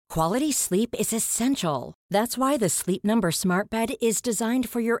Quality sleep is essential. That's why the Sleep Number Smart Bed is designed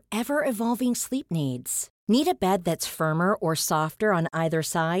for your ever-evolving sleep needs. Need a bed that's firmer or softer on either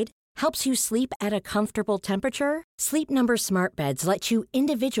side? Helps you sleep at a comfortable temperature? Sleep Number Smart Beds let you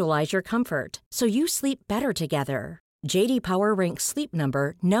individualize your comfort, so you sleep better together. J.D. Power ranks Sleep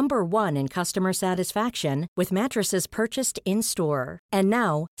Number number 1 in customer satisfaction with mattresses purchased in-store. And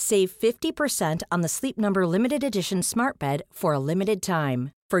now, save 50% on the Sleep Number Limited Edition Smart Bed for a limited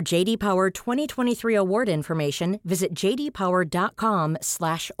time. For J.D. Power 2023 award information, visit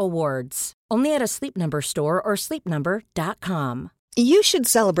jdpower.com/awards. Only at a Sleep Number store or sleepnumber.com. You should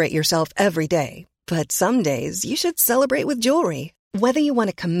celebrate yourself every day, but some days you should celebrate with jewelry. Whether you want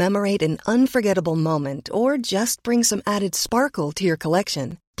to commemorate an unforgettable moment or just bring some added sparkle to your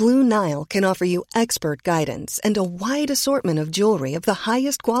collection, Blue Nile can offer you expert guidance and a wide assortment of jewelry of the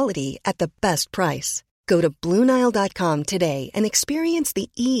highest quality at the best price. Go to BlueNile.com today and experience the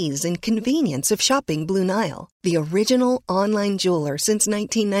ease and convenience of shopping Blue Nile, the original online jeweler since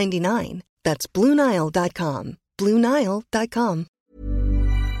 1999. That's BlueNile.com. BlueNile.com.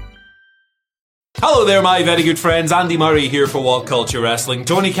 Hello there, my very good friends. Andy Murray here for What Culture Wrestling.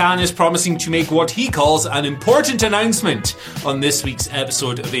 Tony Khan is promising to make what he calls an important announcement on this week's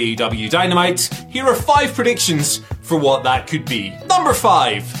episode of AEW Dynamite. Here are 5 predictions for what that could be. Number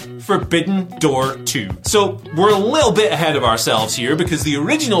 5. Forbidden Door 2. So, we're a little bit ahead of ourselves here because the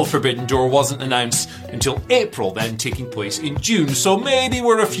original Forbidden Door wasn't announced until April, then taking place in June. So maybe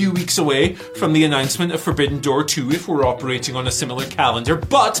we're a few weeks away from the announcement of Forbidden Door 2 if we're operating on a similar calendar.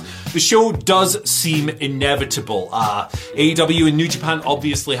 But the show does seem inevitable. AEW and New Japan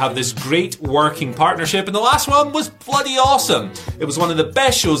obviously have this great working partnership, and the last one was bloody awesome. It was one of the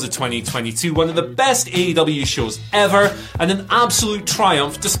best shows of 2022, one of the best AEW shows ever, and an absolute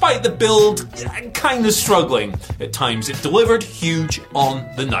triumph despite the build kind of struggling at times. It delivered huge on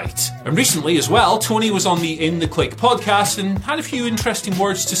the night. And recently as well, Tony was on the In the Click podcast and had a few interesting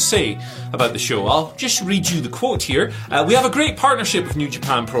words to say about the show. I'll just read you the quote here. We have a great partnership with New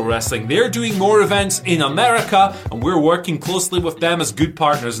Japan Pro Wrestling. They're doing more events in America and we're working closely with them as good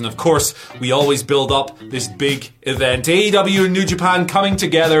partners. And of course, we always build up this big event. AEW and New Japan coming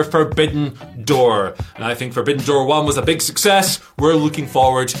together, Forbidden Door. And I think Forbidden Door 1 was a big success. We're looking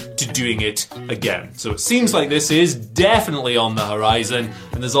forward to doing it again. So it seems like this is definitely on the horizon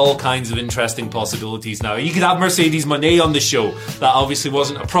and there's all kinds of interesting possibilities now. You could have Mercedes Moné on the show. That obviously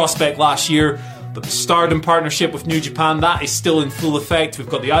wasn't a prospect last year, but the Stardom partnership with New Japan, that is still in full effect. We've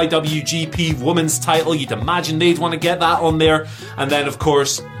got the IWGP Women's title. You'd imagine they'd want to get that on there. And then, of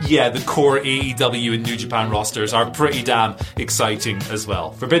course, the core AEW and New Japan rosters are pretty damn exciting as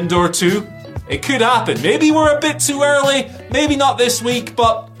well. Forbidden Door 2, it could happen. Maybe we're a bit too early, maybe not this week,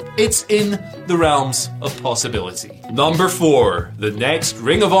 but it's in the realms of possibility. Number 4, the next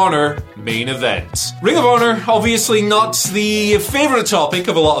Ring of Honor main event. Ring of Honor, obviously not the favourite topic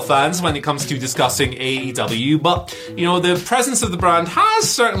of a lot of fans when it comes to discussing AEW, but, the presence of the brand has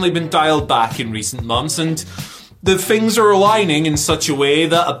certainly been dialed back in recent months, and the things are aligning in such a way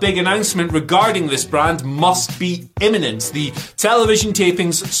that a big announcement regarding this brand must be imminent. The television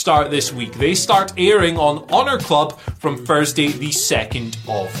tapings start this week. They start airing on Honor Club from Thursday the 2nd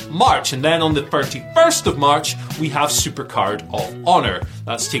of March. And then on the 31st of March, we have Supercard of Honor.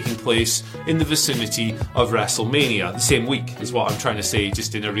 That's taking place in the vicinity of WrestleMania. The same week is what I'm trying to say,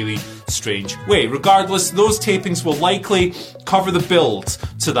 just in a really strange way. Regardless, those tapings will likely cover the build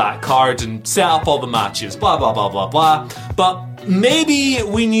to that card and set up all the matches, blah, blah, blah, blah, blah. But maybe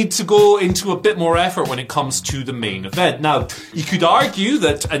we need to go into a bit more effort when it comes to the main event. Now, you could argue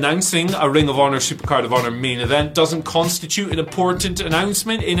that announcing a Ring of Honor Supercard of Honor main event doesn't constitute an important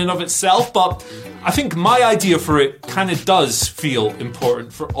announcement in and of itself, but I think my idea for it kind of does feel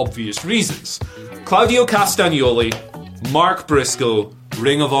important for obvious reasons. Claudio Castagnoli, Mark Briscoe,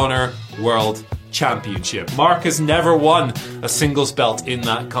 Ring of Honor World Championship. Mark has never won a singles belt in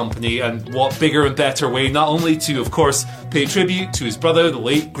that company, and what bigger and better way not only to, of course, pay tribute to his brother, the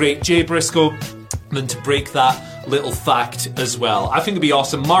late, great Jay Briscoe, than to break that little fact as well. I think it'd be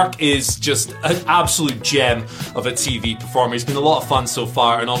awesome. Mark is just an absolute gem of a TV performer. He's been a lot of fun so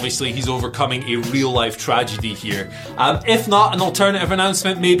far, and obviously he's overcoming a real-life tragedy here. If not an alternative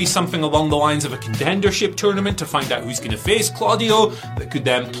announcement, maybe something along the lines of a contendership tournament to find out who's going to face Claudio that could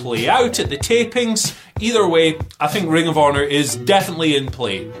then play out at the tapings. Either way, I think Ring of Honor is definitely in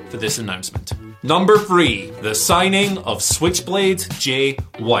play for this announcement. Number 3, the signing of Switchblade Jay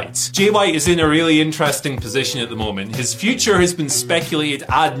White. Jay White is in a really interesting position at the moment. His future has been speculated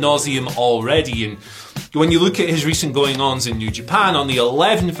ad nauseum already, and when you look at his recent going-ons in New Japan, on the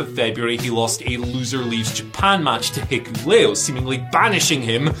 11th of February, he lost a Loser Leaves Japan match to Hikuleo, seemingly banishing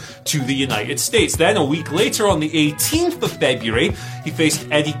him to the United States. Then, a week later, on the 18th of February, he faced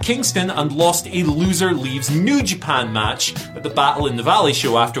Eddie Kingston and lost a Loser Leaves New Japan match at the Battle in the Valley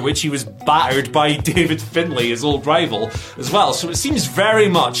show, after which he was battered by David Finlay, his old rival, as well. So it seems very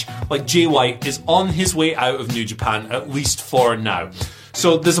much like Jay White is on his way out of New Japan, at least for now.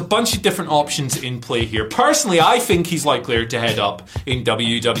 So there's a bunch of different options in play here. Personally, I think he's likelier to head up in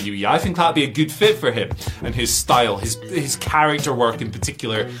WWE. I think that'd be a good fit for him, and his style, his character work in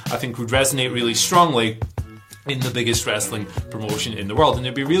particular, I think would resonate really strongly in the biggest wrestling promotion in the world, and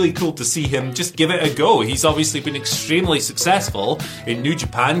it'd be really cool to see him just give it a go. He's obviously been extremely successful in New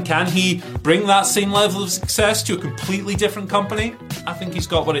Japan. Can he bring that same level of success to a completely different company? I think he's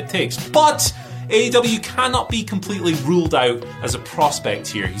got what it takes. But AEW cannot be completely ruled out as a prospect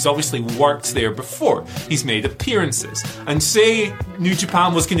here. He's obviously worked there before. He's made appearances. And say New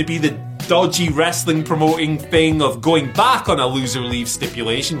Japan was going to be the dodgy wrestling promoting thing of going back on a loser leave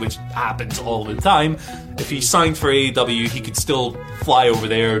stipulation, which happens all the time. If he signed for AEW, he could still fly over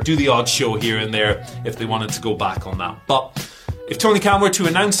there, do the odd show here and there if they wanted to go back on that. But if Tony Khan were to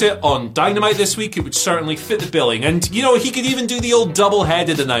announce it on Dynamite this week, it would certainly fit the billing. And, you know, he could even do the old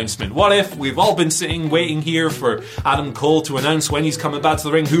double-headed announcement. What if we've all been sitting, waiting here for Adam Cole to announce when he's coming back to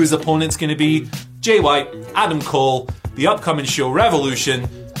the ring, who his opponent's going to be? Jay White, Adam Cole, the upcoming show, Revolution.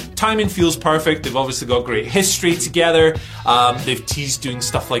 Timing feels perfect. They've obviously got great history together. They've teased doing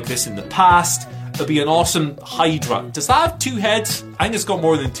stuff like this in the past. It'll be an awesome Hydra. Does that have two heads? I think it's got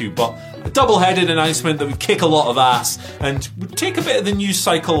more than two, but a double-headed announcement that would kick a lot of ass and would take a bit of the news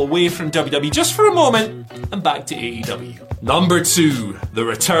cycle away from WWE just for a moment and back to AEW. Number 2, the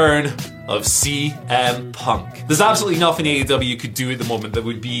return of CM Punk. There's absolutely nothing AEW could do at the moment that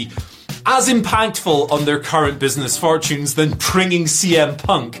would be as impactful on their current business fortunes than bringing CM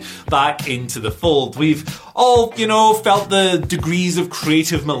Punk back into the fold. We've all, felt the degrees of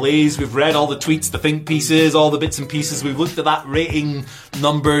creative malaise. We've read all the tweets, the think pieces, all the bits and pieces. We've looked at that rating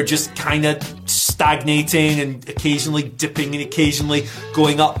number just kind of stagnating and occasionally dipping and occasionally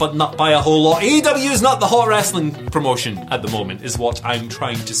going up, but not by a whole lot. AEW is not the hot wrestling promotion at the moment, is what I'm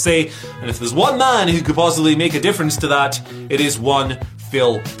trying to say. And if there's one man who could possibly make a difference to that, it is one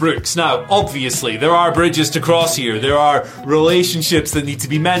Phil Brooks. Now, obviously, there are bridges to cross here. There are relationships that need to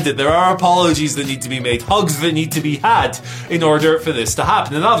be mended. There are apologies that need to be made. Hugs that need to be had in order for this to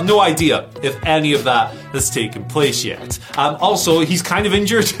happen. And I have no idea if any of that has taken place yet. Also, he's kind of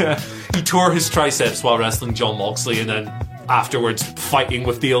injured. He tore his triceps while wrestling Jon Moxley and then afterwards fighting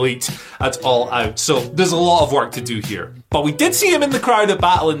with the Elite at All Out. So there's a lot of work to do here. But we did see him in the crowd at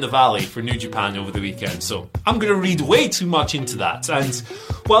Battle in the Valley for New Japan over the weekend, so I'm going to read way too much into that. And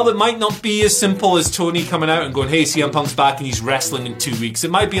while it might not be as simple as Tony coming out and going, hey, CM Punk's back and he's wrestling in 2 weeks, it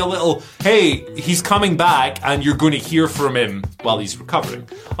might be a little, hey, he's coming back and you're going to hear from him while he's recovering,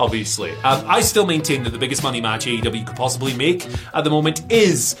 obviously. I still maintain that the biggest money match AEW could possibly make at the moment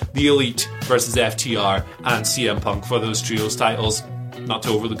is the Elite versus FTR and CM Punk for those trios titles. Not to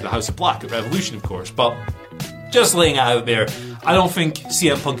overlook the House of Black at Revolution, of course, but just laying it out there, I don't think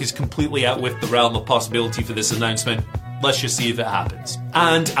CM Punk is completely out with the realm of possibility for this announcement. Let's just see if it happens.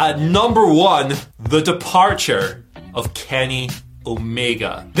 And at number 1, the departure of Kenny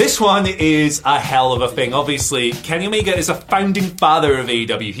Omega. This one is a hell of a thing. Obviously, Kenny Omega is a founding father of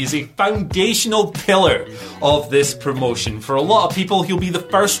AEW. He's a foundational pillar of this promotion. For a lot of people, he'll be the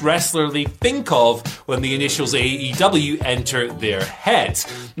first wrestler they think of when the initials AEW enter their heads.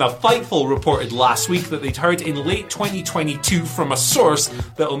 Now, Fightful reported last week that they'd heard in late 2022 from a source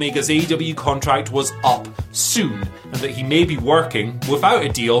that Omega's AEW contract was up soon, and that he may be working without a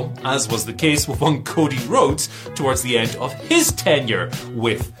deal, as was the case with one Cody Rhodes, towards the end of his tenure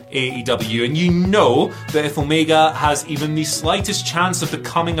with AEW. And you know that if Omega has even the slightest chance of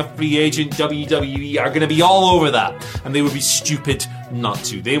becoming a free agent, WWE are going to be all over that, and they would be stupid not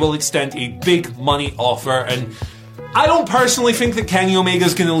to. They will extend a big money offer, and I don't personally think that Kenny Omega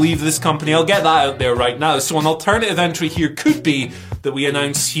is going to leave this company. I'll get that out there right now. So an alternative entry here could be that we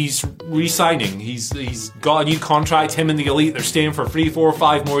announce he's re-signing. He's got a new contract, him and the Elite. They're staying for 3, 4,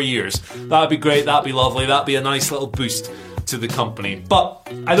 5 more years. That'd be great. That'd be lovely. That'd be a nice little boost to the company.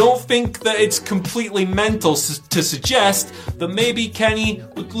 But I don't think that it's completely mental to suggest that maybe Kenny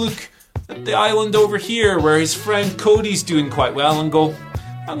would look at the island over here where his friend Cody's doing quite well and go,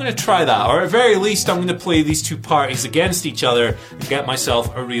 I'm going to try that. Or at very least, I'm going to play these two parties against each other and get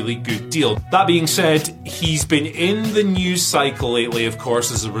myself a really good deal. That being said, he's been in the news cycle lately, of course,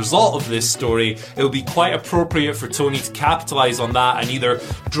 as a result of this story. It would be quite appropriate for Tony to capitalise on that and either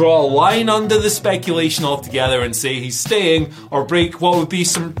draw a line under the speculation altogether and say he's staying, or break what would be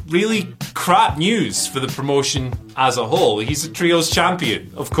some really crap news for the promotion as a whole. He's a trios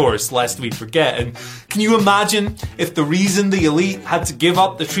champion, of course, lest we forget. And can you imagine if the reason the Elite had to give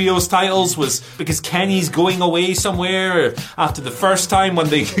up the trios titles was because Kenny's going away somewhere after the first time when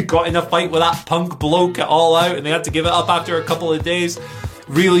they got in a fight with that Punk bloke at All Out and they had to give it up after a couple of days?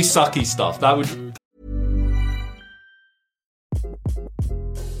 Really sucky stuff. That would...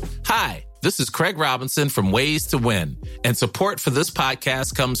 Hi, this is Craig Robinson from Ways to Win, and support for this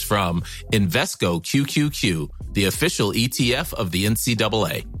podcast comes from Invesco QQQ, the official ETF of the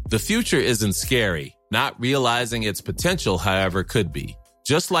NCAA. The future isn't scary. Not realizing its potential, however, could be.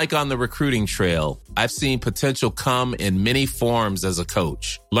 Just like on the recruiting trail, I've seen potential come in many forms as a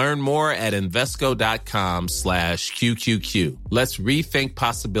coach. Learn more at Invesco.com/QQQ. Let's rethink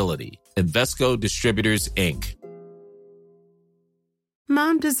possibility. Invesco Distributors, Inc.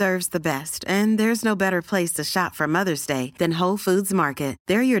 Mom deserves the best, and there's no better place to shop for Mother's Day than Whole Foods Market.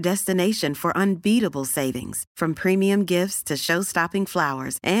 They're your destination for unbeatable savings, from premium gifts to show-stopping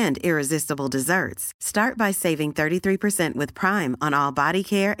flowers and irresistible desserts. Start by saving 33% with Prime on all body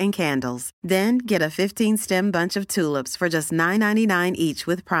care and candles. Then get a 15-stem bunch of tulips for just $9.99 each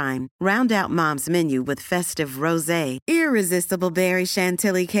with Prime. Round out Mom's menu with festive rosé, irresistible berry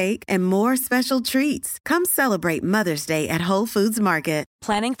chantilly cake, and more special treats. Come celebrate Mother's Day at Whole Foods Market.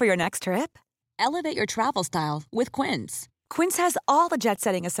 Planning for your next trip? Elevate your travel style with Quince. Quince has all the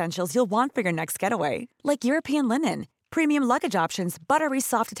jet-setting essentials you'll want for your next getaway, like European linen, premium luggage options, buttery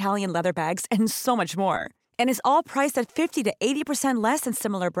soft Italian leather bags, and so much more. And is all priced at 50 to 80% less than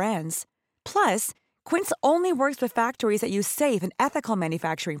similar brands. Plus, Quince only works with factories that use safe and ethical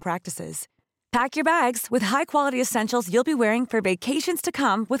manufacturing practices. Pack your bags with high-quality essentials you'll be wearing for vacations to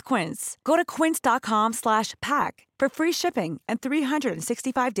come with Quince. Go to quince.com/pack for free shipping and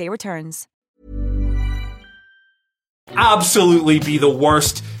 365-day returns. Absolutely be the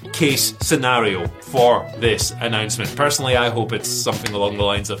worst case scenario for this announcement. Personally, I hope it's something along the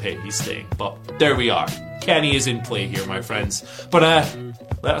lines of, hey, he's staying. But there we are. Kenny is in play here, my friends. But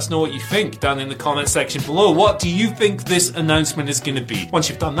let us know what you think down in the comment section below. What do you think this announcement is going to be? Once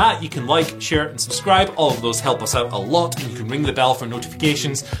you've done that, you can like, share, and subscribe. All of those help us out a lot, and you can ring the bell for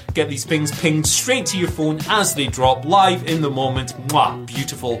notifications. Get these things pinged straight to your phone as they drop live in the moment. Mwah,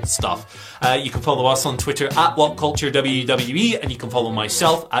 beautiful stuff. You can follow us on Twitter at WhatCultureWWE, and you can follow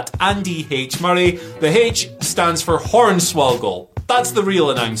myself at Andy H. Murray. The H stands for Hornswoggle. That's the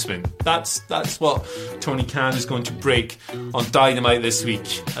real announcement. That's what Tony Khan is going to break on Dynamite this week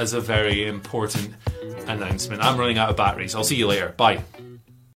as a very important announcement. I'm running out of batteries. I'll see you later. Bye.